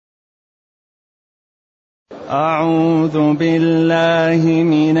أعوذ بالله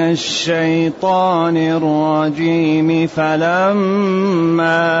من الشيطان الرجيم.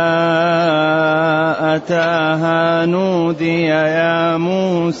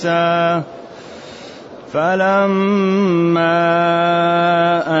 فلما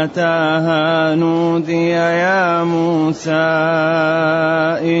أتاها نودي يا موسى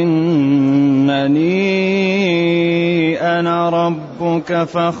إنني أنا ربك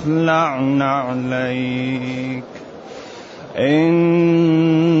فاخلع نعليك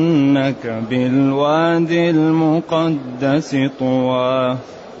إنك بالوادي المقدس طوى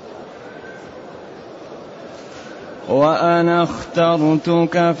وأنا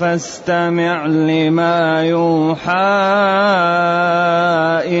اخترتك فاستمع لما يوحى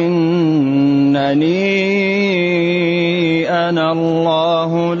إنني أنا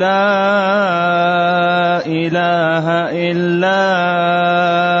الله لا إله إلا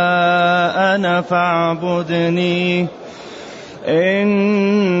أنا فاعبدني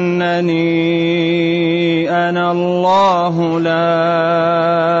إنني أنا الله لا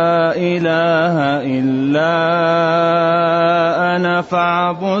إله إلا أنا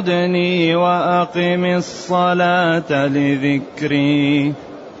فاعبدني وأقم الصلاة لذكري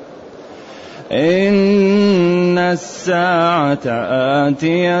إن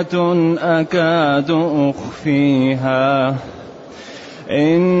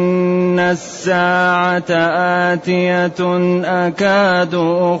الساعة آتية أكاد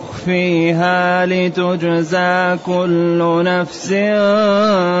أخفيها لتجزى كل نفس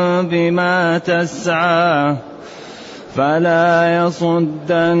بما تسعى فلا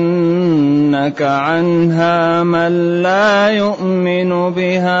يصدنك عنها من لا يؤمن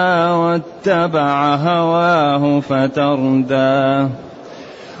بها واتبع هواه فتردى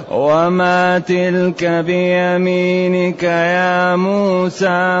وما تلك بيمينك يا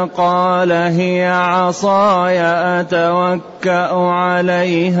موسى قال هي عصاي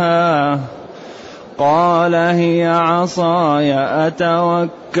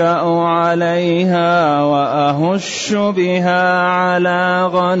أتوكأ عليها وأهش بها على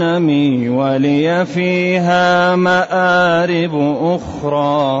غنمي ولي فيها مآرب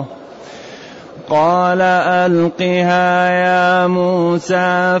أخرى قال ألقها يا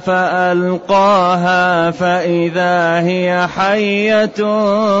موسى فألقاها فإذا هي حية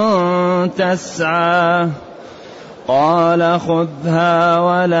تسعى قال خذها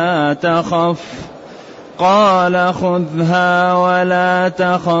ولا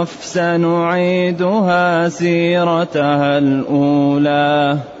تخف سنعيدها سيرتها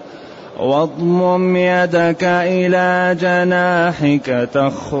الأولى واضمم يدك إلى جناحك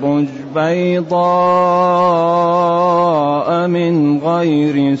تخرج بيضاء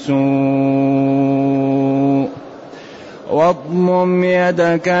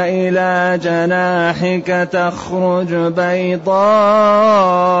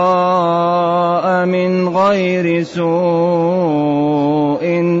من غير سوء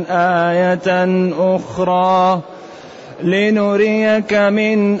آية أخرى لنريك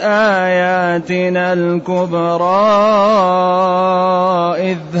من آياتنا الكبرى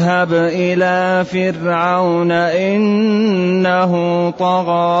اذهب إلى فرعون إنه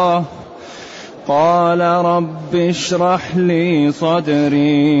طغى قال رب اشرح لي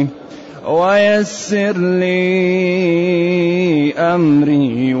صدري ويسر لي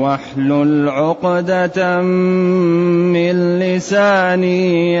أمري واحلل عقدة من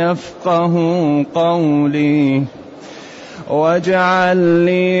لساني يفقه قولي واجعل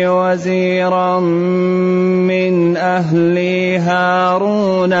لي وزيرا من أهلي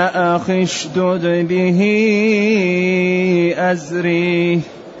هارون أخي اشدد به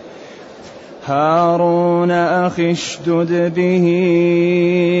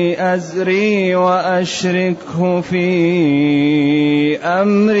أزري وأشركه في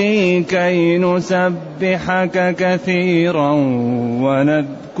أمري كي نسبحك كثيرا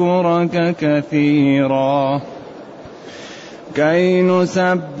ونذكرك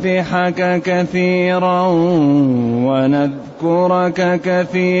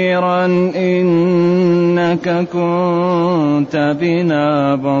كثيرا إنك كنت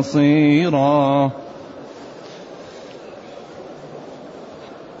بنا بصيرا.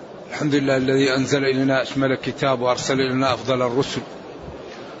 الحمد لله الذي أنزل إلينا أشمل الكتاب وأرسل إلينا أفضل الرسل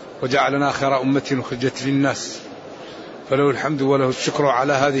وجعلنا خير أمة أخرجت للناس فله الحمد وله الشكر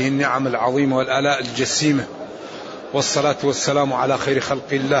على هذه النعم العظيمة والآلاء الجسيمة والصلاة والسلام على خير خلق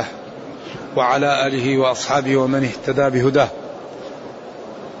الله وعلى آله وأصحابه ومن اهتدى بهداه.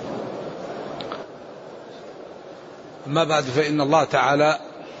 أما بعد فإن الله تعالى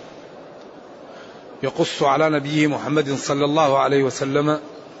يقص على نبيه محمد صلى الله عليه وسلم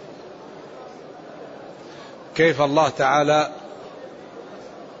كيف الله تعالى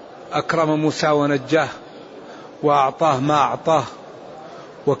أكرم موسى ونجاه وأعطاه ما أعطاه،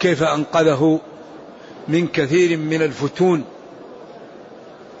 وكيف أنقذه من كثير من الفتون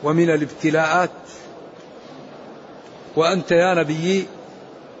ومن الابتلاءات. وأنت يا نبي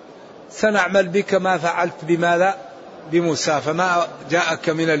سنعمل بك ما فعلت بماذا؟ بموسى، فما جاءك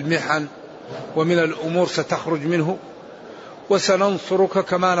من المحن ومن الأمور ستخرج منه، وسننصرك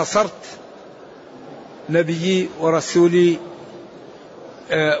كما نصرت نبيي ورسولي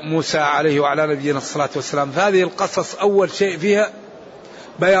موسى عليه وعلى نبينا الصلاة والسلام. فهذه القصص أول شيء فيها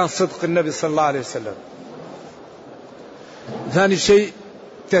بيان صدق النبي صلى الله عليه وسلم. ثاني شيء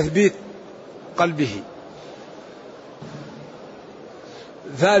تثبيت قلبه.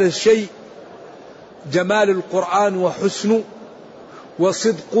 ثالث شيء جمال القرآن وحسنه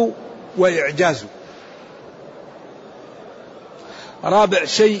وصدقه وإعجازه. رابع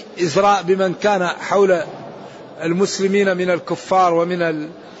شيء إزراء بمن كان حول المسلمين من الكفار ومن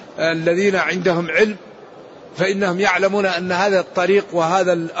الذين عندهم علم، فإنهم يعلمون أن هذا الطريق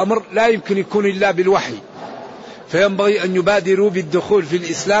وهذا الأمر لا يمكن يكون إلا بالوحي، فينبغي أن يبادروا بالدخول في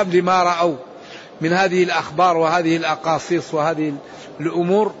الإسلام لما رأوا من هذه الأخبار وهذه الأقاصيص وهذه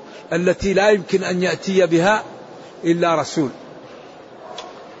الأمور التي لا يمكن أن يأتي بها إلا رسول.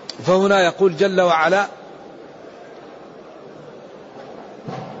 فهنا يقول جل وعلا: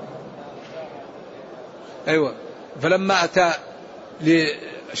 فلما أتى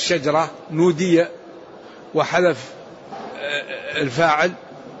للشجرة نودي وحذف الفاعل: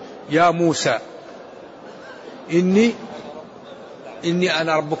 يا موسى إني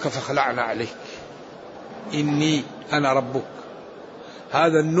أنا ربك فاخلعنا عليك. إني أنا ربك،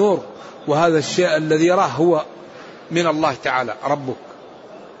 هذا النور وهذا الشيء الذي يراه هو من الله تعالى ربك،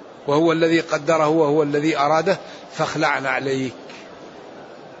 وهو الذي قدره وهو الذي أراده، فاخلعنا عليك.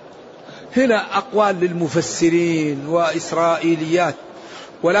 هنا أقوال للمفسرين وإسرائيليات،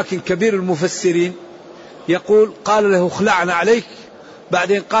 ولكن كبير المفسرين يقول قال له اخلعنا عليك،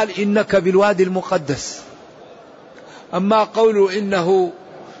 بعدين قال إنك بالوادي المقدس. أما قوله إنه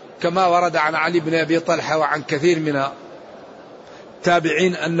كما ورد عن علي بن أبي طلحة وعن كثير من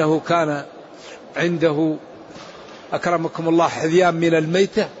التابعين أنه كان عنده أكرمكم الله حذيان من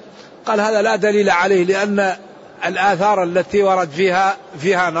الميتة، قال هذا لا دليل عليه، لأن الآثار التي ورد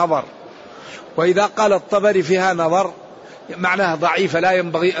فيها نظر، وإذا قال الطبري فيها نظر معناها ضعيفة لا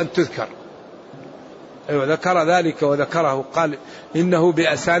ينبغي أن تذكر. ذكر ذلك وذكره، قال إنه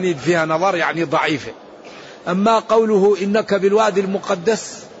بأسانيد فيها نظر يعني ضعيفة. أما قوله إنك بالوادي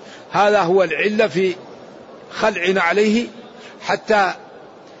المقدس هذا هو العلة في خلعنا عليه، حتى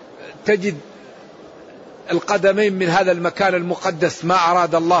تجد القدمين من هذا المكان المقدس ما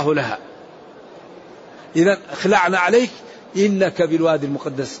أراد الله لها. إذا خلعنا عليك إنك بالوادي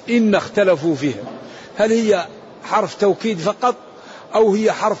المقدس. إن اختلفوا فيها هل هي حرف توكيد فقط أو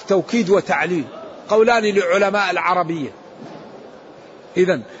هي حرف توكيد وتعليل، قولان لعلماء العربية.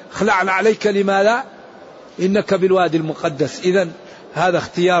 إذا خلعنا عليك لماذا؟ إنك بالوادي المقدس. إذا هذا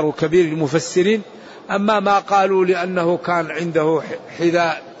اختيار كبير المفسرين. أما ما قالوا لأنه كان عنده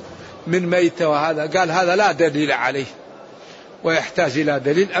حذاء من ميتة وهذا، قال هذا لا دليل عليه ويحتاج إلى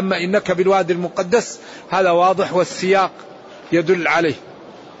دليل. أما إنك بالوادي المقدس هذا واضح والسياق يدل عليه.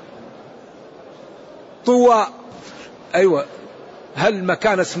 طوى، هل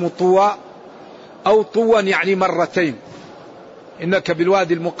مكان اسمه طوى أو طوى يعني مرتين؟ إنك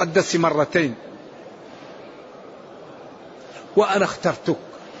بالوادي المقدس مرتين. وأنا اخترتك،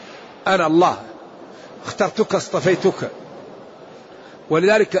 أنا الله اخترتك اصطفيتك.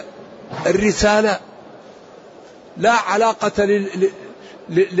 ولذلك الرسالة لا علاقة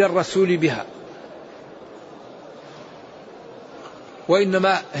للرسول بها،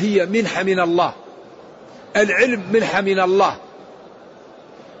 وإنما هي منحة من الله. العلم منحة من الله،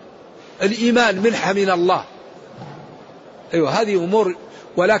 الإيمان منحة من الله. هذه أمور،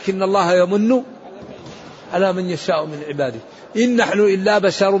 ولكن الله يمن على من يشاء من عباده. إن نحن إلا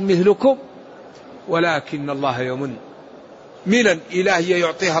بشر مثلكم ولكن الله يمن. منا إلهية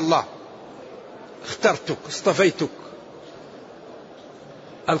يعطيها الله. اخترتك، اصطفيتك،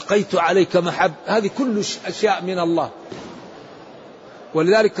 ألقيت عليك محب، هذه كل أشياء من الله.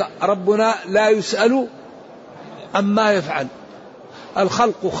 ولذلك ربنا لا يسأل عما يفعل.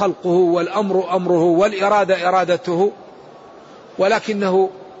 الخلق خلقه والأمر أمره والإرادة إرادته، ولكنه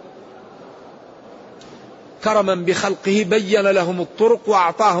كرما بخلقه بين لهم الطرق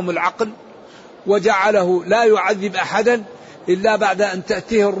وأعطاهم العقل وجعله لا يعذب أحدا إلا بعد أن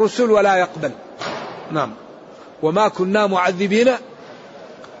تأتيه الرسل ولا يقبل. نعم، وما كنا معذبين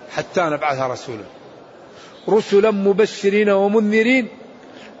حتى نبعث رسولا، رسلا مبشرين ومنذرين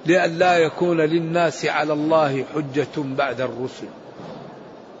لئلا يكون للناس على الله حجة بعد الرسل.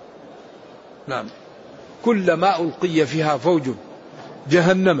 نعم. كلما ألقي فيها فوج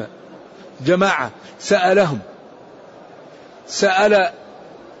جهنم جماعة سأل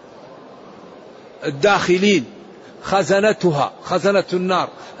الداخلين خزنة النار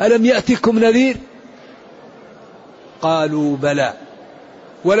ألم يأتكم نذير؟ قالوا بلى.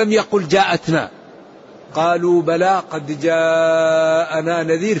 ولم يقل جاءتنا، قالوا بلى قد جاءنا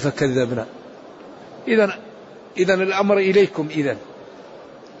نذير فكذبنا. إذن الأمر إليكم.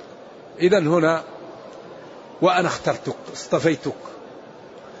 إذن هنا وأنا اخترتك اصطفيتك،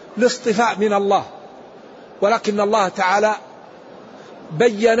 الاصطفاء من الله، ولكن الله تعالى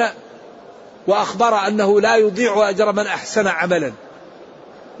بين وأخبر أنه لا يضيع أجر من أحسن عملا،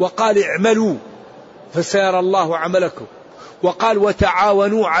 وقال اعملوا فسيرى الله عملكم، وقال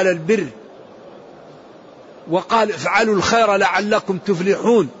وتعاونوا على البر، وقال افعلوا الخير لعلكم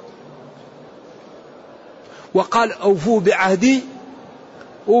تفلحون، وقال أوفوا بعهدي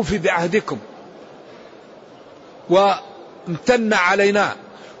أوفي بعهدكم، وامتن علينا،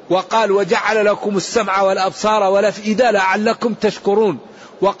 وقال وجعل لكم السمع والأبصار والأفئدة لعلكم تشكرون،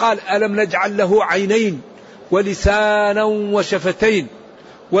 وقال ألم نجعل له عينين ولسانا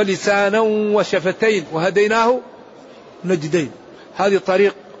وشفتين وهديناه نجدين. هذه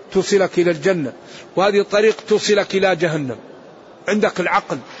طريق توصلك إلى الجنة، وهذه طريق توصلك إلى جهنم. عندك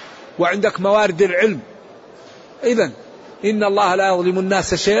العقل وعندك موارد العلم. إذن إن الله لا يظلم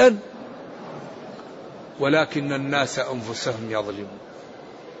الناس شيئا ولكن الناس أنفسهم يظلمون.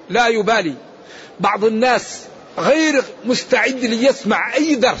 لا يبالي. بعض الناس غير مستعد ليسمع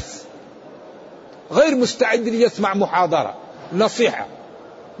أي درس، غير مستعد ليسمع محاضرة نصيحة،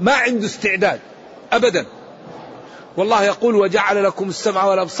 ما عنده استعداد أبدا. والله يقول وجعل لكم السمع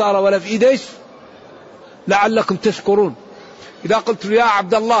والأبصار والأفئدة لعلكم تشكرون. إذا قلت له يا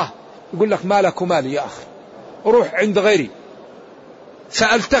عبد الله يقول لك ما لك ومالي يا أخي، روح عند غيري.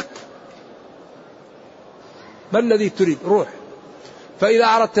 سألتك ما الذي تريد؟ روح. فإذا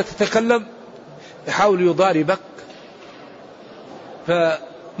أردت تتكلم يحاول يضاربك، فما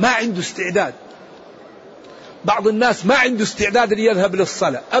عنده استعداد. بعض الناس ما عنده استعداد ليذهب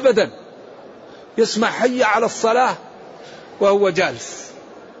للصلاة أبدا، يسمع حي على الصلاة وهو جالس،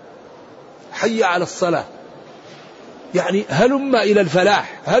 حي على الصلاة يعني هلم إلى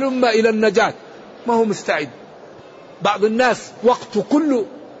الفلاح، هلم إلى النجاة، ما هو مستعد. بعض الناس وقته كله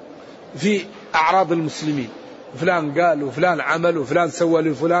في أعراض المسلمين، فلان قال وفلان عمل وفلان سوى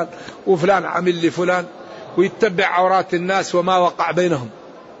لفلان وفلان عمل لفلان، ويتبع عورات الناس وما وقع بينهم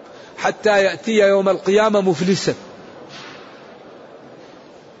حتى يأتي يوم القيامة مفلسا.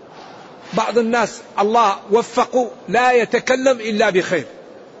 بعض الناس الله وفقوا لا يتكلم إلا بخير،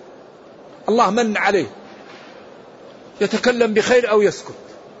 الله من عليه يتكلم بخير أو يسكت،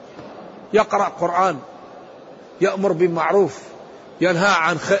 يقرأ قرآن، يأمر بالمعروف، ينهى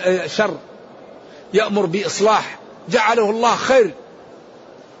عن شر، يأمر بإصلاح، جعله الله خير،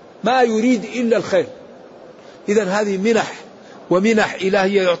 ما يريد إلا الخير. إذن هذه منح ومنح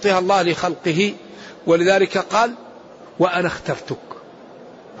إلهية يعطيها الله لخلقه. ولذلك قال وأنا اخترتك،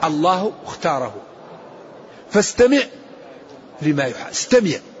 الله اختاره، فاستمع لما يوحى.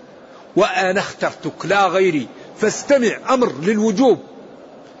 استمع، وأنا اخترتك لا غيري، فاستمع، أمر للوجوب،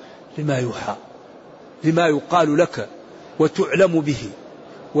 لما يوحى، لما يقال لك وتعلم به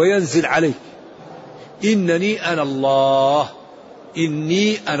وينزل عليك. إنني أنا الله،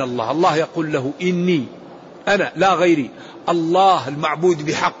 إني أنا الله. الله يقول له إني أنا لا غيري، الله المعبود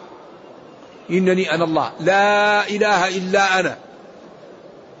بحق، إنني أنا الله لا إله إلا أنا،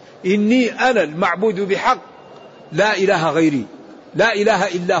 إني أنا المعبود بحق لا إله غيري، لا إله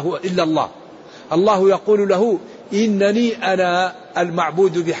إلا هو إلا الله. الله يقول له إنني أنا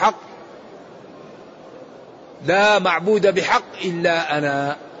المعبود بحق، لا معبود بحق إلا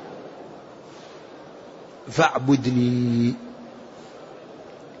أنا، فاعبدني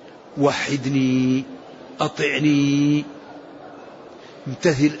وحدني أطعني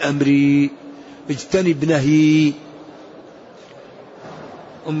امتثل أمري اجتنب نهي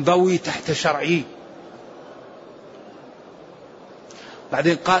انضوي تحت شرعي.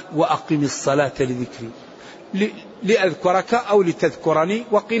 بعدين قال وأقم الصلاة لذكري، لأذكرك أو لتذكرني،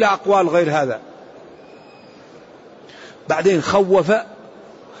 وقيل أقوال غير هذا. بعدين خوف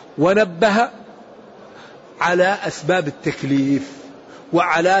ونبه على أسباب التكليف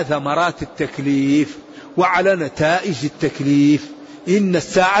وعلى ثمرات التكليف وعلى نتائج التكليف. إن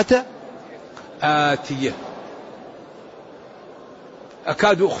الساعة آتية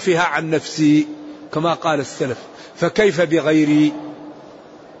أكاد أخفيها عن نفسي كما قال السلف، فكيف بغيري؟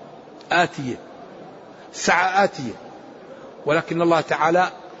 آتية، الساعة آتية، ولكن الله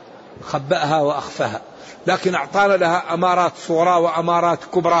تعالى خبأها وأخفاها، لكن أعطانا لها أمارات صغرى وأمارات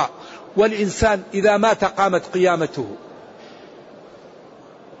كبرى. والإنسان إذا مات قامت قيامته،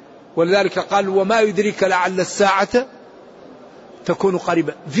 ولذلك قال وما يدريك لعل الساعة تكون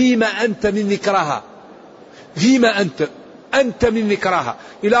قريبا. فيما أنت من ذكرها، فيما أنت من ذكرها،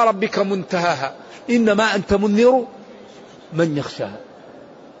 إلى ربك منتهاها، إنما أنت منذر من يخشاها.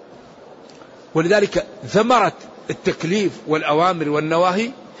 ولذلك ثمرة التكليف والأوامر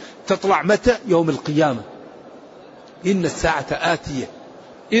والنواهي تطلع متى؟ يوم القيامة. إن الساعة آتية،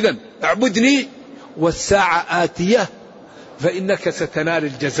 إذن اعبدني والساعة آتية، فإنك ستنال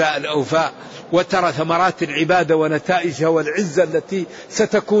الجزاء الأوفاء وترى ثمرات العبادة ونتائجها والعزة التي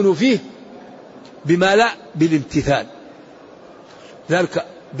ستكون فيه. بما لا؟ بالامتثال. ذلك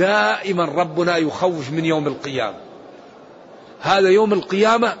دائما ربنا يخوف من يوم القيامة. هذا يوم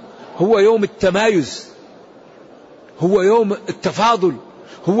القيامة هو يوم التمايز، هو يوم التفاضل،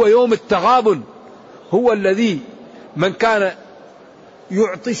 هو يوم التغابن، هو الذي من كان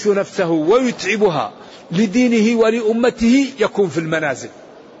يعطش نفسه ويتعبها لدينه ولأمته يكون في المنازل،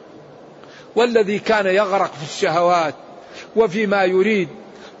 والذي كان يغرق في الشهوات وفيما يريد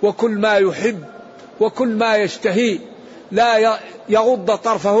وكل ما يحب وكل ما يشتهي لا يغض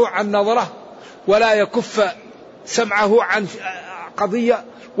طرفه عن نظره ولا يكف سمعه عن قضية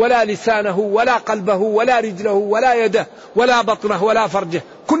ولا لسانه ولا قلبه ولا رجله ولا يده ولا بطنه ولا فرجه،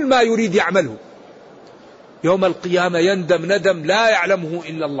 كل ما يريد يعمله. يوم القيامة يندم ندم لا يعلمه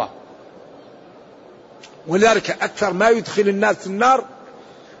إلا الله. ولذلك أكثر ما يدخل الناس النار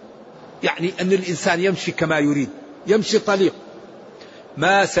يعني أن الإنسان يمشي كما يريد، يمشي طليق.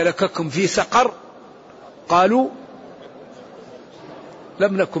 ما سلككم في سقر؟ قالوا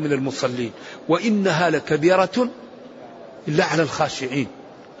لم نكن من المصلين وإنها لكبيرة إلا على الخاشعين.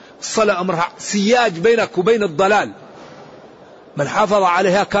 الصلاة أمرها سياج بينك وبين الضلال، من حافظ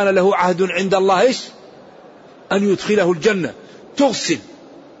عليها كان له عهد عند الله إيش؟ أن يدخله الجنة، تغسل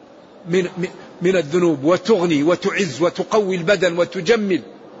من الذنوب وتغني وتعز وتقوي البدن وتجمل.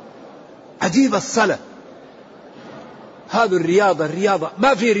 عجيب الصلاة، هذا الرياضة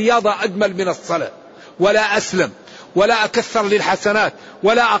ما في رياضة أجمل من الصلاة، ولا أسلم ولا أكثر للحسنات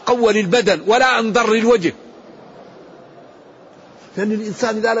ولا أقوى للبدن ولا أنضر للوجه. لأن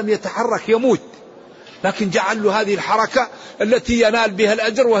الإنسان إذا لم يتحرك يموت، لكن جعل له هذه الحركة التي ينال بها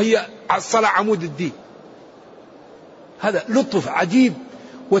الأجر، وهي الصلاة عمود الدين. هذا لطف عجيب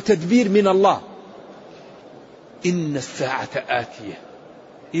وتدبير من الله. إن الساعة آتية،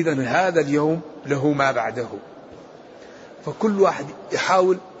 إذن هذا اليوم له ما بعده، فكل واحد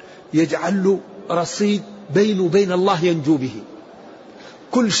يحاول يجعل له رصيد بينه وبين الله ينجو به.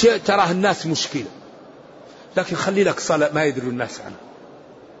 كل شيء تراه الناس مشكلة، لكن خلي لك صلاة ما يدري الناس عنها،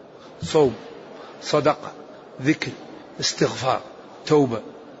 صوم، صدقة، ذكر، استغفار، توبة.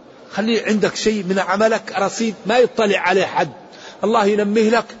 خلي عندك شيء من عملك رصيد ما يطلع عليه حد، الله ينميه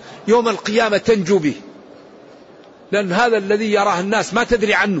لك يوم القيامة تنجو به. لأن هذا الذي يراه الناس ما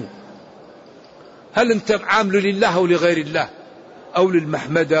تدري عنه، هل أنت عامل لله أو لغير الله، أو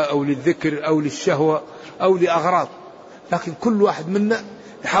للمحمدة أو للذكر أو للشهوة أو لأغراض. لكن كل واحد منا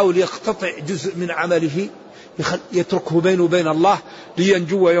يحاول يقتطع جزء من عمله يتركه بينه وبين الله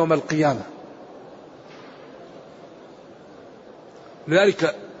لينجو يوم القيامة.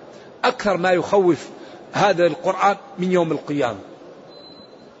 لذلك أكثر ما يخوف هذا القرآن من يوم القيامة.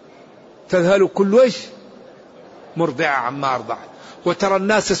 تذهل كل ويش مرضعة عما أرضعت وترى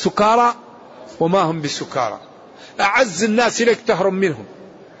الناس سكارى وما هم بسكارى، أعز الناس إليك تهرم منهم،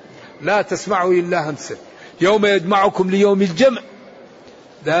 لا تسمعوا إلا همسا، يوم يجمعكم ليوم الجمع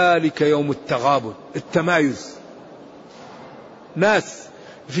ذلك يوم التغابن، التمايز. ناس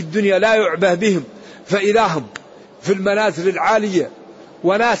في الدنيا لا يعبه بهم فإذا هم في المنازل العالية،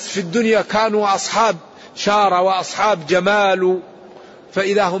 وناس في الدنيا كانوا أصحاب شارة وأصحاب جمال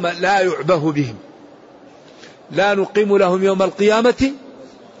فإذا هم لا يعبه بهم، لا نقيم لهم يوم القيامة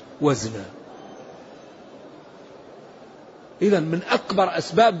وزنا. إذن من أكبر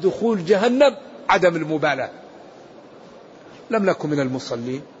أسباب دخول جهنم عدم المبالاة. لم نكن من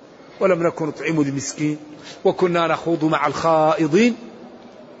المصلين ولم نكن نطعم المسكين وكنا نخوض مع الخائضين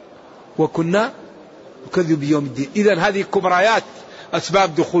وكنا نكذب بيوم الدين. إذن هذه كبريات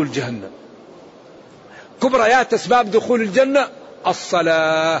أسباب دخول جهنم. كبريات أسباب دخول الجنة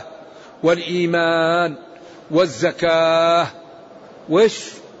الصلاة والإيمان والزكاة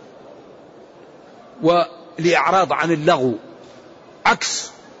والإعراض عن اللغو،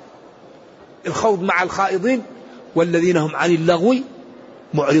 عكس الخوض مع الخائضين والذين هم عن اللغو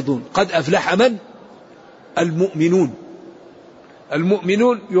معرضون. قد أفلح من؟ المؤمنون.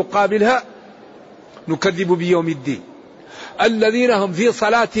 المؤمنون يقابلها نكذب بيوم الدين. الذين هم في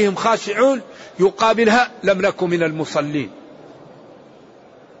صلاتهم خاشعون يقابلها لم نكن من المصلين.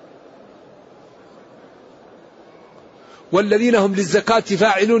 والذين هم للزكاة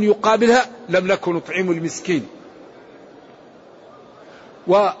فاعلون يقابلها لم نكن نطعم المسكين.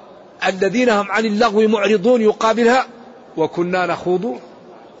 والذين هم عن اللغو معرضون يقابلها وكنا نخوض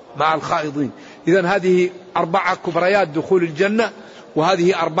مع الخائضين. إذن هذه 4 كبريات دخول الجنة،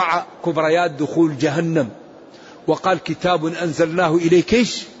 وهذه 4 كبريات دخول جهنم. وقال كتاب أنزلناه إليك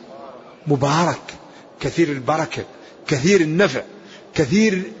إيش؟ مبارك، كثير البركة، كثير النفع،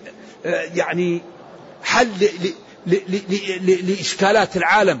 كثير يعني حل لإشكالات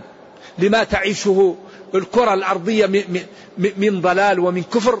العالم، لما تعيشه الكرة الأرضية من ضلال ومن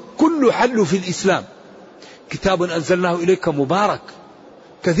كفر، كله حل في الإسلام. كتاب أنزلناه إليك مبارك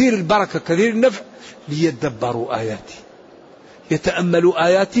كثير البركة كثير النفع ليدبروا آياته، يتأملوا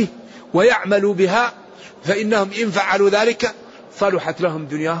آياته ويعملوا بها، فإنهم إن فعلوا ذلك صلحت لهم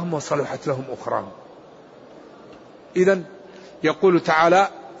دنياهم وصلحت لهم أخراهم. إذن يقول تعالى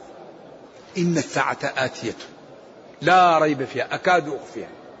إن الساعة آتية لا ريب فيها أكاد أخفيها.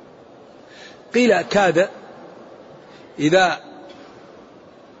 قيل أكاد إذا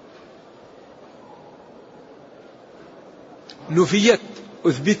نفيت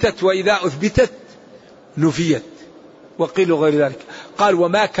أثبتت، وإذا أثبتت نفيت، وقيل غير ذلك. قال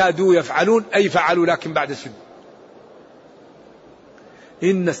وما كادوا يفعلون أي فعلوا لكن بعد شدة.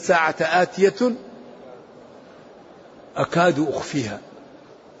 إن الساعة آتية أكاد أخفيها،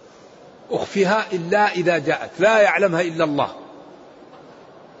 أخفيها إلا إذا جاءت، لا يعلمها إلا الله،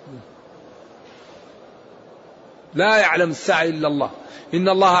 لا يعلم الساعة إلا الله. إن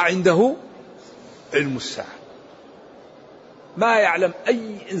الله عنده علم الساعة، ما يعلم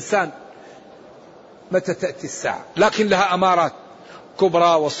أي إنسان متى تأتي الساعة، لكن لها أمارات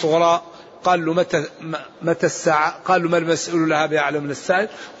كبرى والصغرى. قال له متى الساعة؟ قال له ما المسؤول لها بأعلم من السائل،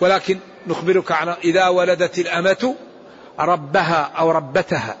 ولكن نخبرك عن إذا ولدت الأمة ربها أو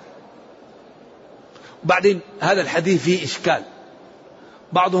ربتها. وبعدين هذا الحديث فيه إشكال،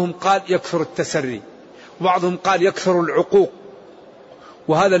 بعضهم قال يكثر التسري، وبعضهم قال يكثر العقوق،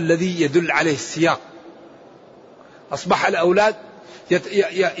 وهذا الذي يدل عليه السياق. أصبح الأولاد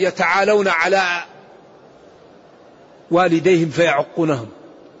يتعالون على والديهم فيعقونهم،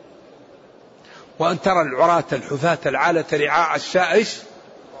 وأن ترى العراة الحفاة العالة رعاء الشاء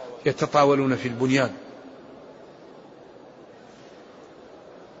يتطاولون في البنيان.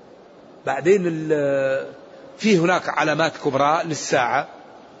 بعدين في هناك علامات كبرى للساعة،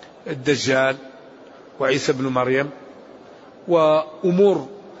 الدجال وعيسى بن مريم وأمور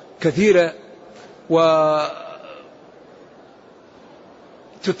كثيرة،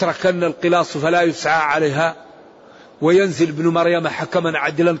 وتتركن القلاص فلا يسعى عليها، وينزل ابن مريم حكما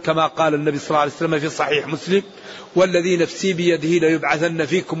عدلا كما قال النبي صلى الله عليه وسلم في صحيح مسلم والذي نفسي بيده ليبعثن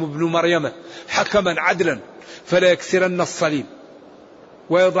فيكم ابن مريم حكما عدلا فلا يكسرن الصليب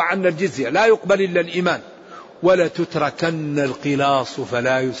ويضعن الجزية لا يقبل إلا الإيمان ولا تتركن القلاص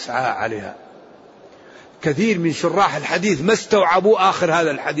فلا يسعى عليها. كثير من شراح الحديث ما استوعبوا آخر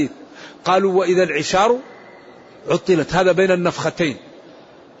هذا الحديث، قالوا وإذا العشار عطلت، هذا بين النفختين.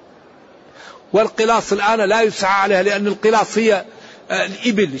 والقلاص الآن لا يسعى عليها، لأن القلاص هي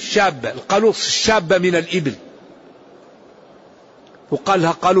الإبل الشابة، القلوص الشابة من الإبل، وقال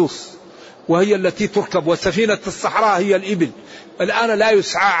لها قلوص، وهي التي تركب، وسفينة الصحراء هي الإبل. الآن لا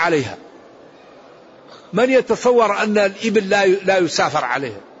يسعى عليها. من يتصور أن الإبل لا يسافر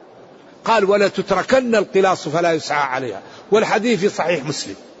عليها؟ قال ولا تتركن القلاص فلا يسعى عليها، والحديث في صحيح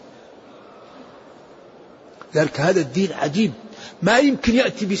مسلم. ذلك هذا الدين عجيب، ما يمكن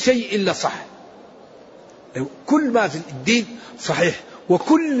يأتي بشيء إلا صح. كل ما في الدين صحيح،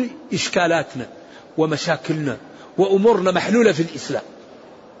 وكل إشكالاتنا ومشاكلنا وأمورنا محلولة في الإسلام.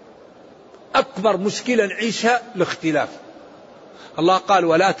 أكبر مشكلة نعيشها الاختلاف. الله قال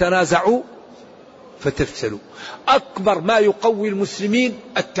ولا تنازعوا فتفشلوا. أكبر ما يقوي المسلمين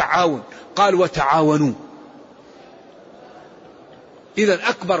التعاون، قال وتعاونوا. إذن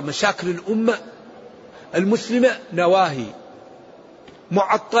أكبر مشاكل الأمة المسلمة نواهي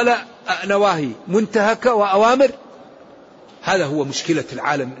معطلة، نواهي منتهكة وأوامر. هذا هو مشكلة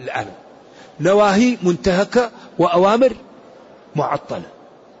العالم الآن، نواهي منتهكة وأوامر معطلة.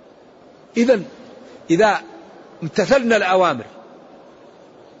 إذن إذا امتثلنا الأوامر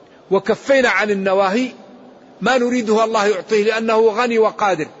وكفينا عن النواهي ما نريده الله يعطيه، لأنه غني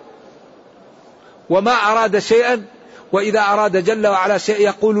وقادر، وما أراد شيئا وإذا أراد جل وعلا شيء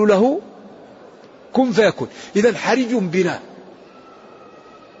يقول له كن فيكون. إذن حرج بنا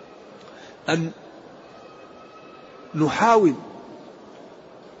أن نحاول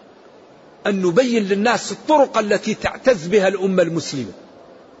أن نبين للناس الطرق التي تعتز بها الأمة المسلمة: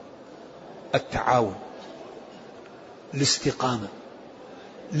 التعاون، الاستقامة،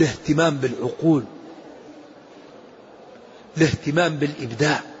 الاهتمام بالعقول، الاهتمام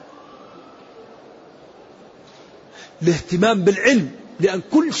بالإبداع، الاهتمام بالعلم، لأن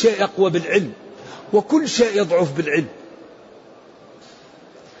كل شيء يقوى بالعلم وكل شيء يضعف بالعلم.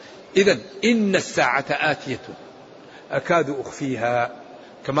 إذن إن الساعة آتية أكاد أخفيها،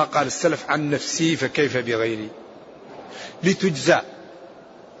 كما قال السلف: عن نفسي فكيف بغيري، لتجزى.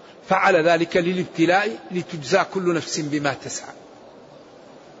 فعل ذلك للابتلاء، لتجزى كل نفس بما تسعى.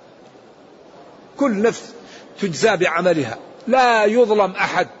 كل نفس تجزى بعملها، لا يظلم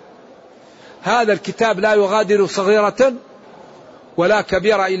أحد. هذا الكتاب لا يغادر صغيرة ولا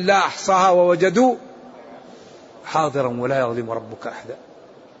كبيرة إلا أحصاها ووجدوا حاضرا ولا يظلم ربك أحدا.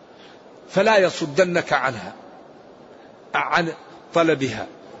 فلا يصدنك عنها، عن طلبها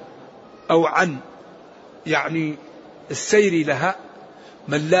أو عن السير لها،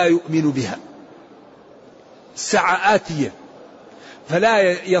 من لا يؤمن بها. الساعة آتية، فلا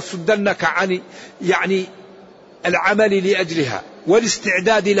يصدنك عن العمل لأجلها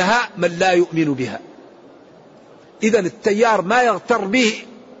والاستعداد لها من لا يؤمن بها. إذن التيار ما يغتر به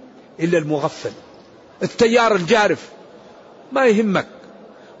إلا المغفل. التيار الجارف ما يهمك.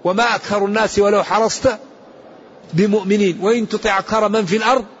 وما أكثر الناس ولو حرصت بمؤمنين وإن تطع أكثر من في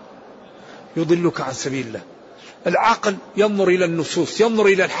الأرض يضلك عن سبيل الله. العقل ينظر إلى النصوص، ينظر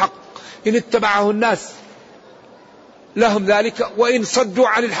إلى الحق، إن اتبعه الناس لهم ذلك، وإن صدوا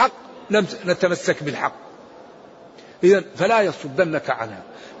عن الحق لم نتمسك بالحق. إذن فلا يصدنك عنها،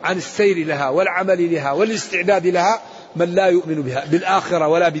 عن السير لها والعمل لها والاستعداد لها، من لا يؤمن بها بالآخرة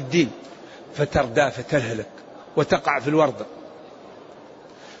ولا بالدين، فتردى فتلهلك وتقع في الوردة.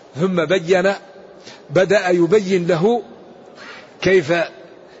 ثم بدأ يبين له كيف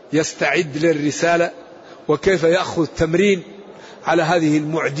يستعد للرسالة، وكيف يأخذ تمرين على هذه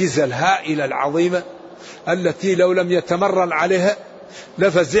المعجزة الهائلة العظيمة التي لو لم يتمرن عليها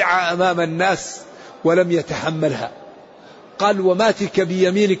لفزع أمام الناس ولم يتحملها. قال: وما تلك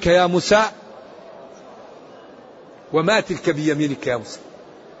بيمينك يا موسى؟ وما تلك بيمينك يا موسى؟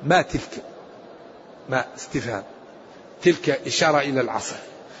 ما تلك، ما استفهام، تلك إشارة إلى العصا،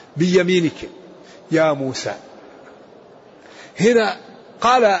 بيمينك يا موسى. هنا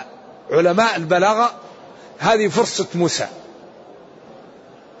قال علماء البلاغة: هذه فرصة موسى.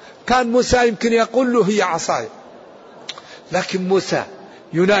 كان موسى يمكن يقول له هي عصاي، لكن موسى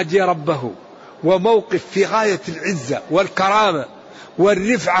يناجي ربه وموقف في غاية العزة والكرامة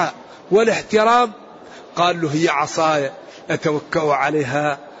والرفعة والاحترام، قال له: هي عصاي أتوكأ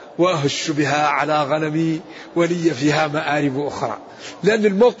عليها وأهش بها على غنمي ولي فيها مآرب أخرى. لأن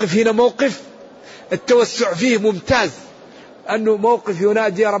الموقف هنا موقف التوسع فيه ممتاز، أنه موقف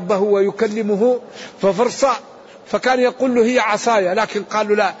يناجي ربه ويكلمه ففرصة. فكان يقول له هي عصاي، لكن قال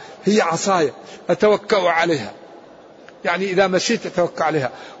له: لا، هي عصاي أتوكأ عليها، يعني إذا مشيت أتوكأ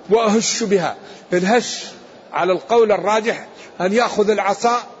عليها وأهش بها. الهش على القول الراجح أن يأخذ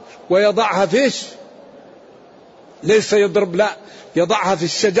العصا ويضعها فيش، ليس يضرب، لا، يضعها في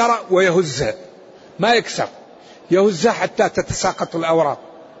الشجرة ويهزها، ما يكسر، يهزها حتى تتساقط الأوراق.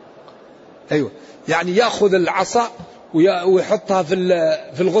 أيوة، يعني يأخذ العصا ويحطها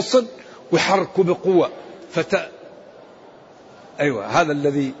في الغصن ويحركه بقوة أيوة، هذا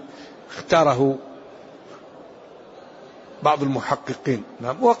الذي اختاره بعض المحققين.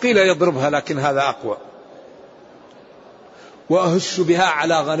 نعم، وقيل يضربها لكن هذا أقوى. وأهش بها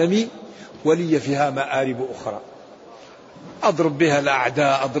على غنمي ولي فيها مآرب أخرى، أضرب بها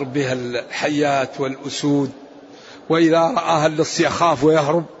الأعداء، أضرب بها الحيات والأسود، وإذا رآها اللص يخاف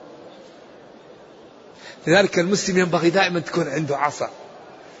ويهرب. لذلك المسلم ينبغي دائما تكون عنده عصا.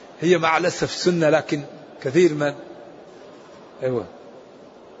 هي مع الأسف سنة، لكن كثير من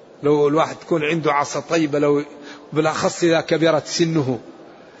لو الواحد تكون عنده عصا طيبة، لو بالأخص إذا كبرت سنه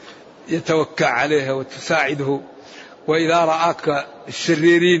يتوكى عليها وتساعده، وإذا رآك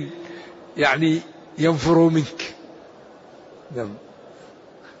الشريرين ينفروا منك.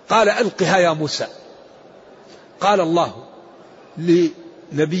 قال: ألقها يا موسى. قال الله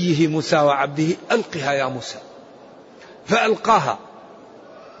لنبيه موسى وعبده: ألقها يا موسى. فألقاها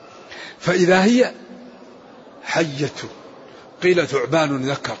فإذا هي حية، قيل ثعبان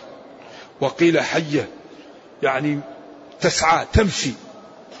ذكر، وقيل حية تسعى تمشي.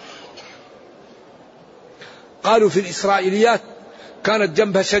 قالوا في الإسرائيليات كانت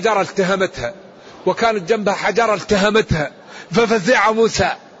جنبها شجرة التهمتها، وكانت جنبها حجرة التهمتها، ففزع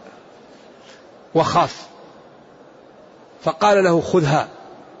موسى وخاف، فقال له: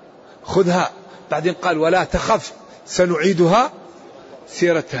 خذها. بعدين قال: ولا تخف سنعيدها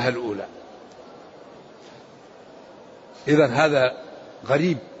سيرتها الأولى. إذن هذا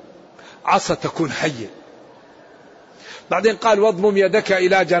غريب، عصا تكون حية. بعدين قال واضمم يدك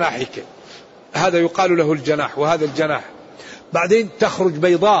إلى جناحك، هذا يقال له الجناح وهذا الجناح. بعدين تخرج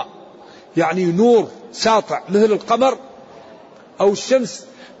بيضاء يعني نور ساطع مثل القمر أو الشمس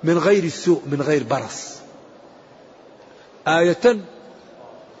من غير سوء من غير برص. آية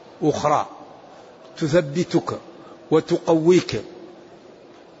أخرى تثبتك وتقويك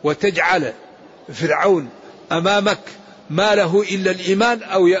وتجعل فرعون أمامك ما له إلا الإيمان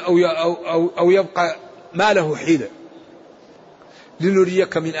أو يبقى ما له حيلة،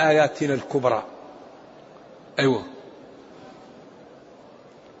 لنريك من آياتنا الكبرى. أيوة،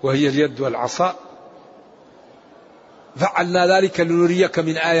 وهي اليد والعصا. فعلنا ذلك لنريك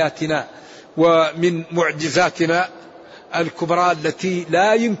من آياتنا ومن معجزاتنا الكبرى التي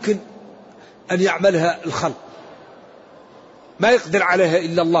لا يمكن أن يعملها الخلق، ما يقدر عليها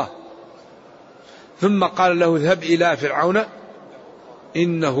إلا الله. ثم قال له اذهب إلى فرعون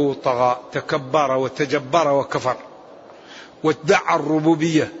إنه طغى، تكبر وتجبر وكفر وادعى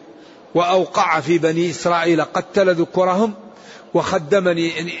الربوبية وأوقع في بني إسرائيل، قتل ذكورهم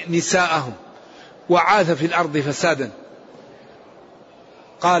وخدم نساءهم وعاث في الأرض فسادا.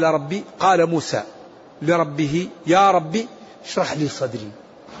 قال موسى لربه يا ربي اشرح لي صدري،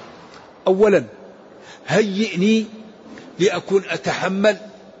 أولا هيئني لأكون أتحمل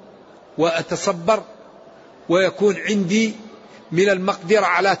وأتصبر ويكون عندي من المقدرة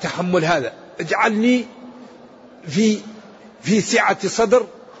على تحمل هذا، اجعلني في سعة صدر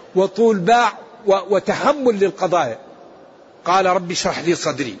وطول باع وتحمل للقضايا. قال ربي اشرح لي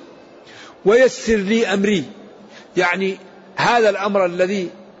صدري ويسر لي أمري، يعني هذا الأمر الذي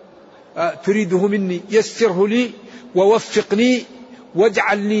تريده مني يسره لي ووفقني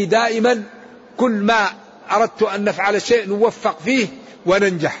واجعلني دائما كل ما أردت أن نفعل شيء نوفق فيه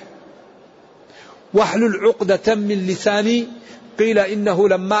وننجح. واحلل عقدة من لساني، قيل إنه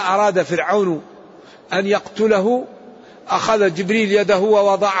لما أراد فرعون أن يقتله أخذ جبريل يده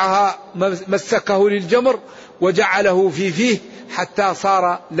ووضعها مسكه للجمر وجعله في فيه حتى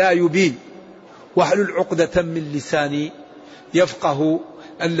صار لا يبين. واحلل عقدة من لساني يفقه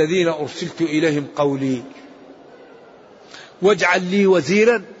الذين أرسلت إليهم قولي، واجعل لي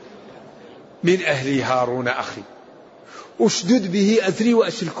وزيرا من أهلي هارون أخي أشدد به أزري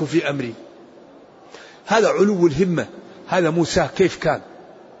وأشركه في أمري. هذا علو الهمة. هذا موسى كيف كان؟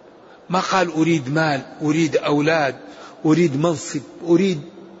 ما قال أريد مال، أريد أولاد، أريد منصب، أريد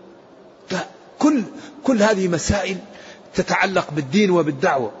كل هذه مسائل تتعلق بالدين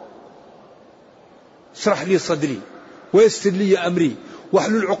وبالدعوة. اشرح لي صدري ويسر لي أمري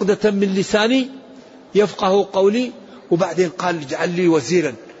واحلل عقدة من لساني يفقه قولي. وبعدين قال اجعل لي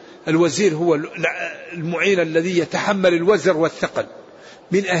وزيرا. الوزير هو المعين الذي يتحمل الوزر والثقل.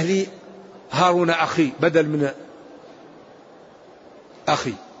 من أهلي هارون أخي بدل من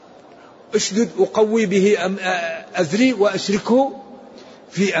أخي. اشدد أقوي به أزري وأشركه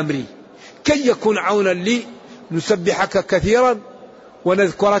في أمري كي يكون عونا لي نسبحك كثيرا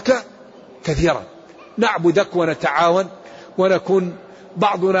ونذكرك كثيرا، نعبدك ونتعاون ونكون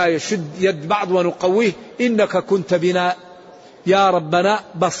بعضنا يشد يد بعض ونقويه، إنك كنت بنا يا ربنا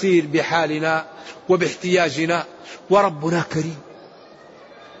بصير بحالنا وباحتياجنا وربنا كريم.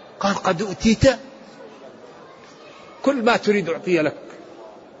 قال قد أتيت كل ما تريد أعطي لك،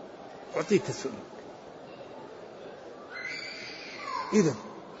 أعطيت السؤال. إذن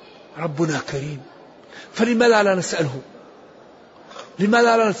ربنا كريم، فلماذا لا نسأله؟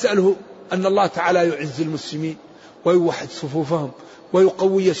 لماذا لا نسأله أن الله تعالى يعز المسلمين ويوحد صفوفهم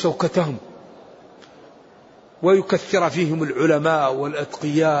ويقوي شوكتهم ويكثر فيهم العلماء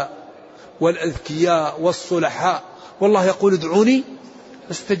والأتقياء والأذكياء والصلحاء. والله يقول ادعوني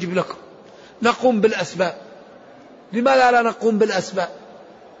استجب لكم. نقوم بالأسباب. لماذا لا نقوم بالأسباب؟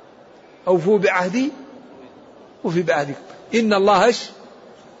 أوفوا بعهدي وفي بعهدكم إن الله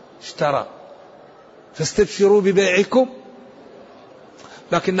اشترى فاستبشروا ببيعكم.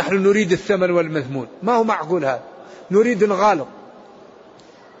 لكن نحن نريد الثمن والمثمون، ما هو معقول هذا، نريد الغالب.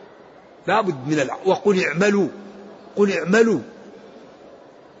 لابد من وقل اعملوا، قل اعملوا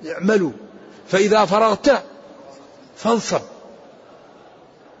اعملوا فإذا فرغت فانصب.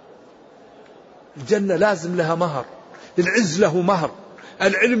 الجنة لازم لها مهر، العز له مهر،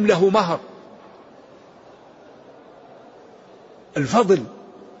 العلم له مهر، الفضل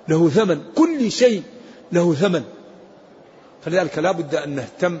له ثمن، كل شيء له ثمن. فلذلك لا بد أن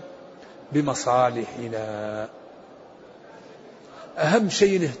نهتم بمصالحنا. أهم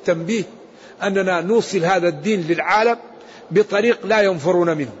شيء نهتم به أننا نوصل هذا الدين للعالم بطريق لا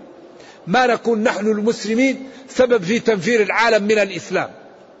ينفرون منه. ما نكون نحن المسلمين سبب في تنفير العالم من الإسلام.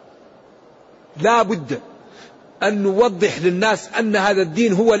 لا بد أن نوضح للناس أن هذا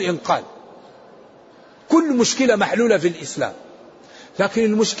الدين هو الإنقاذ. كل مشكلة محلولة في الإسلام، لكن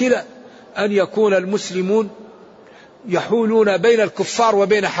المشكلة أن يكون المسلمون يحولون بين الكفار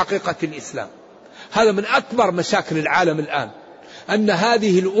وبين حقيقة الإسلام. هذا من أكبر مشاكل العالم الآن، أن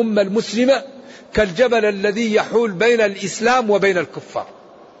هذه الأمة المسلمة كالجبل الذي يحول بين الإسلام وبين الكفار،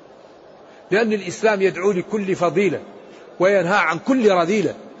 لأن الإسلام يدعو لكل فضيلة وينهى عن كل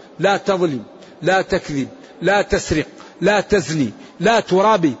رذيلة. لا تظلم، لا تكذب، لا تسرق، لا تزني، لا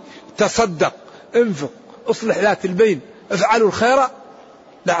ترابي، تصدق، انفق، اصلح ذات البين، افعلوا الخير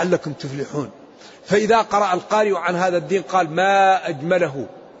لعلكم تفلحون. فإذا قرأ القارئ عن هذا الدين قال ما أجمله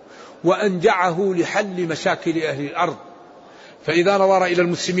وأنجعه لحل مشاكل أهل الأرض. فإذا نظر إلى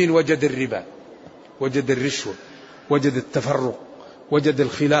المسلمين وجد الربا، وجد الرشوة، وجد التفرق، وجد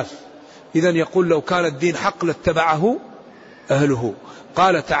الخلاف. إذن يقول لو كان الدين حق لاتبعه أهله.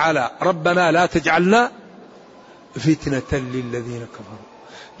 قال تعالى ربنا لا تجعلنا فتنة للذين كفروا،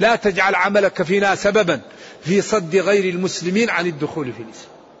 لا تجعل عملك فينا سببا في صد غير المسلمين عن الدخول في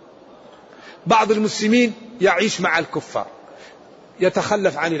الإسلام. بعض المسلمين يعيش مع الكفار،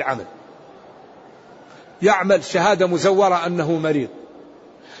 يتخلف عن العمل، يعمل شهادة مزورة أنه مريض،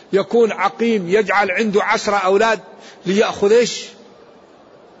 يكون عقيم، يجعل عنده 10 أولاد ليأخذ إيش؟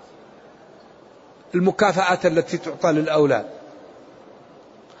 المكافآت التي تعطى للأولاد.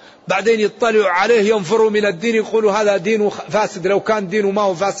 بعدين يطلعوا عليه ينفروا من الدين، يقولوا هذا دين فاسد، لو كان دينه ما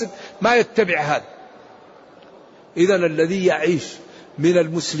هو فاسد ما يتبع هذا. إذن الذي يعيش من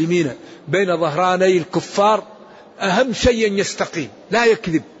المسلمين بين ظهراني الكفار أهم شيء يستقيم، لا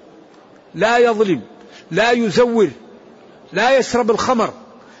يكذب، لا يظلم، لا يزور، لا يشرب الخمر،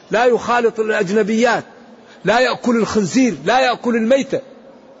 لا يخالط الأجنبيات، لا يأكل الخنزير، لا يأكل الميتة،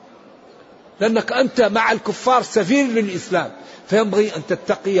 لأنك أنت مع الكفار سفير للإسلام. فينبغي أن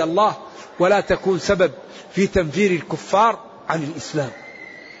تتقي الله ولا تكون سبب في تنفير الكفار عن الإسلام،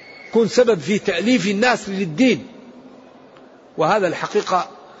 كن سبب في تأليف الناس للدين. وهذا الحقيقة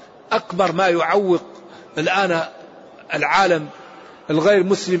أكبر ما يعوق الآن العالم الغير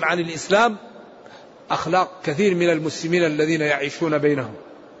مسلم عن الإسلام، أخلاق كثير من المسلمين الذين يعيشون بينهم.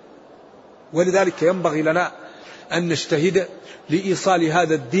 ولذلك ينبغي لنا أن نجتهد لإيصال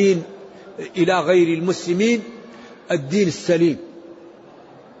هذا الدين إلى غير المسلمين، الدين السليم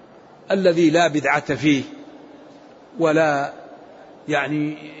الذي لا بدعة فيه ولا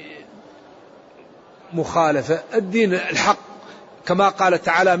مخالفة، الدين الحق كما قال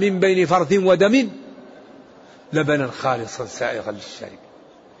تعالى من بين فرث ودم لبنا خالصا سائغا للشارب.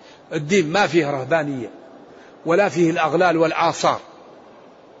 الدين ما فيه رهبانية ولا فيه الأغلال والآثار،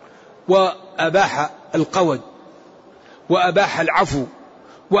 وأباح القود وأباح العفو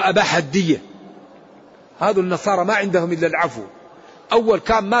وأباح الدية. هذا النصارى ما عندهم إلا العفو. أول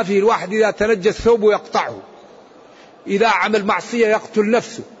كان ما فيه الواحد إذا تنجس ثوبه يقطعه، إذا عمل معصية يقتل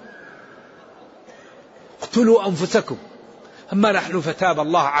نفسه، اقتلوا أنفسكم. أما نحن فتاب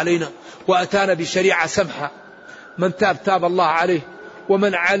الله علينا وأتانا بشريعة سمحة، من تاب تاب الله عليه،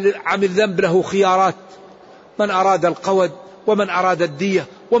 ومن عمل ذنب له خيارات، من أراد القود ومن أراد الدية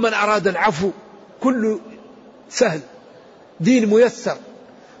ومن أراد العفو، كله سهل، دين ميسر.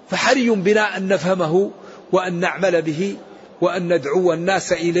 فحري بنا أن نفهمه وأن نعمل به وأن ندعو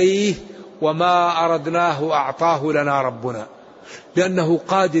الناس إليه، وما أردناه أعطاه لنا ربنا، لأنه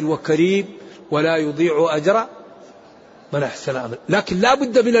قادر وكريم ولا يضيع أجر من أحسن عمل. لكن لا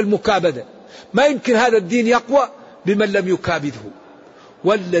بد من المكابدة، ما يمكن هذا الدين يقوى بمن لم يكابده.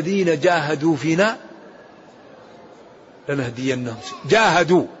 والذين جاهدوا فينا لنهدينهم.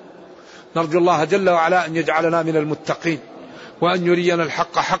 جاهدوا. نرجو الله جل وعلا أن يجعلنا من المتقين، وأن يرينا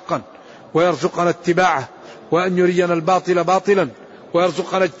الحق حقا ويرزقنا اتباعه، وأن يرينا الباطل باطلا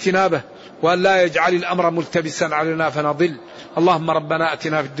ويرزقنا اجتنابه، وأن لا يجعل الأمر ملتبسا علينا فنضل. اللهم ربنا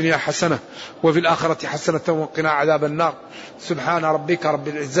أتنا في الدنيا حسنة وفي الآخرة حسنة وقنا عذاب النار. سبحان ربك رب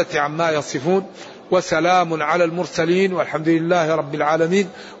العزة عما يصفون، وسلام على المرسلين، والحمد لله رب العالمين،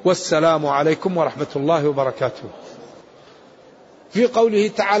 والسلام عليكم ورحمة الله وبركاته. في قوله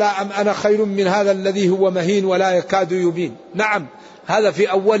تعالى أم أنا خير من هذا الذي هو مهين ولا يكاد يبين. نعم، هذا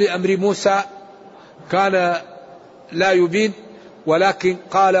في أول أمر موسى كان لا يبين، ولكن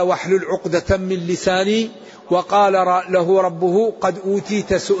قال واحلل عقدة من لساني، وقال له ربه قد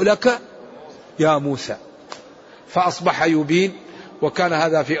أوتيت سؤلك يا موسى، فأصبح يبين. وكان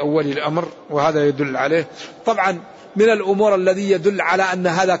هذا في أول الأمر، وهذا يدل عليه. طبعا من الأمور الذي يدل على أن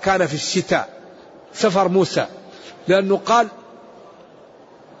هذا كان في الشتاء سفر موسى، لأنه قال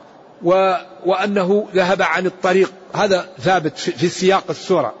وأنه ذهب عن الطريق. هذا ثابت في سياق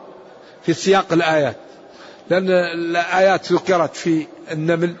السورة، في سياق الآيات، لأن الآيات ذكرت في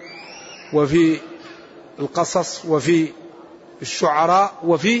النمل وفي القصص وفي الشعراء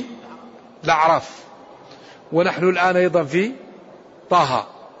وفي الأعراف، ونحن الآن أيضا في طه.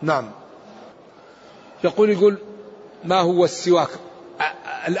 نعم. يقول ما هو السواك؟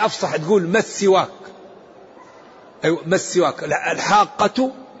 الأفصح تقول ما السواك. أيوة ما السواك.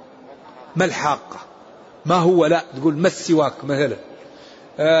 الحاقة ما الحاقة، ما هو، لا تقول ما السواك مثلا.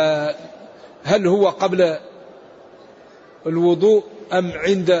 هل هو قبل الوضوء أم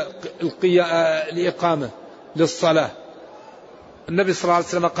عند الإقامة للصلاة؟ النبي صلى الله عليه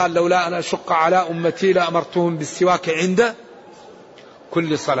وسلم قال لولا أن أشق على أمتي لأمرتهم بالسواك عند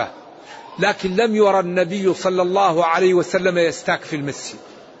كل صلاة، لكن لم يرى النبي صلى الله عليه وسلم يستاك في المسجد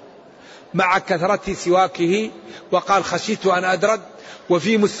مع كثرة سواكه، وقال خشيت أن أدرد.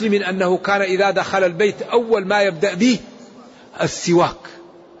 وفي مسلم أنه كان إذا دخل البيت أول ما يبدأ به السواك،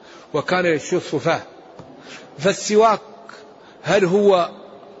 وكان يشص فاه. فالسواك هل هو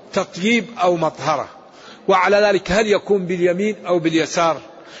تطييب أو مطهرة؟ وعلى ذلك هل يكون باليمين أو باليسار؟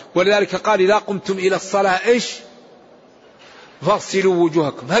 ولذلك قال إذا قمتم إلى الصلاة إيش؟ فاغسلوا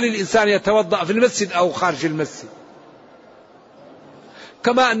وجوهكم. هل الإنسان يتوضأ في المسجد أو خارج المسجد؟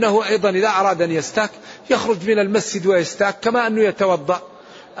 كما أنه أيضا إذا أراد أن يستاك يخرج من المسجد ويستاك كما أنه يتوضأ.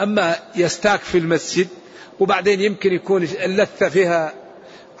 أما يستاك في المسجد وبعدين يمكن يكون اللثة فيها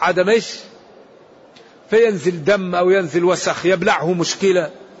عدم إيش، فينزل دم أو ينزل وسخ يبلعه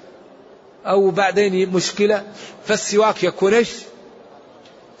مشكلة، أو بعدين مشكلة، فالسواك يكون إيش؟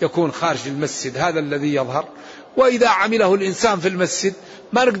 يكون خارج المسجد. هذا الذي يظهر. وإذا عمله الإنسان في المسجد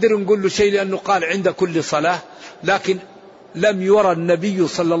ما نقدر نقول له شيء لأنه قال عند كل صلاة، لكن لم يرى النبي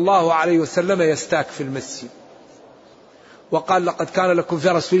صلى الله عليه وسلم يستاك في المسجد. وقال لقد كان لكم في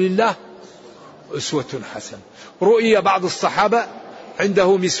رسول الله أسوة حسنة. رؤي بعض الصحابة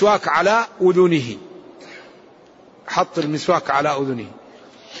عنده مسواك على أذنه، حط المسواك على أذنه.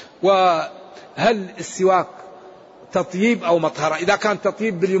 وهل السواك تطييب أو مطهرة؟ إذا كان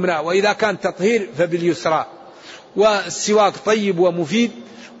تطييب باليمنى، وإذا كان تطهير فباليسرى. والسواك طيب ومفيد،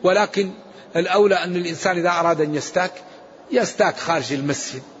 ولكن الأولى أن الإنسان إذا أراد أن يستاك خارج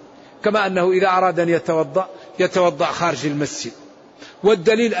المسجد، كما أنه إذا أراد أن يتوضأ خارج المسجد.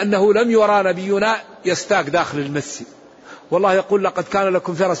 والدليل أنه لم يرى نبينا يستاك داخل المسجد. والله يقول لقد كان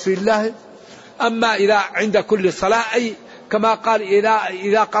لكم في رسول الله. أما إذا عند كل صلاة، أي كما قال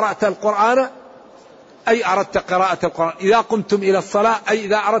إذا قرأت القرآن أي أردت قراءة القرآن، إذا قمتم إلى الصلاة أي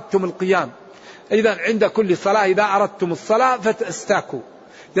إذا أردتم القيام. إذا عند كل صلاة إذا أردتم الصلاة فتستاكوا،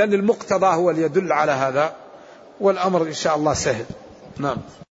 لأن المقتضى هو اللي يدل على هذا، والأمر إن شاء الله سهل. نعم.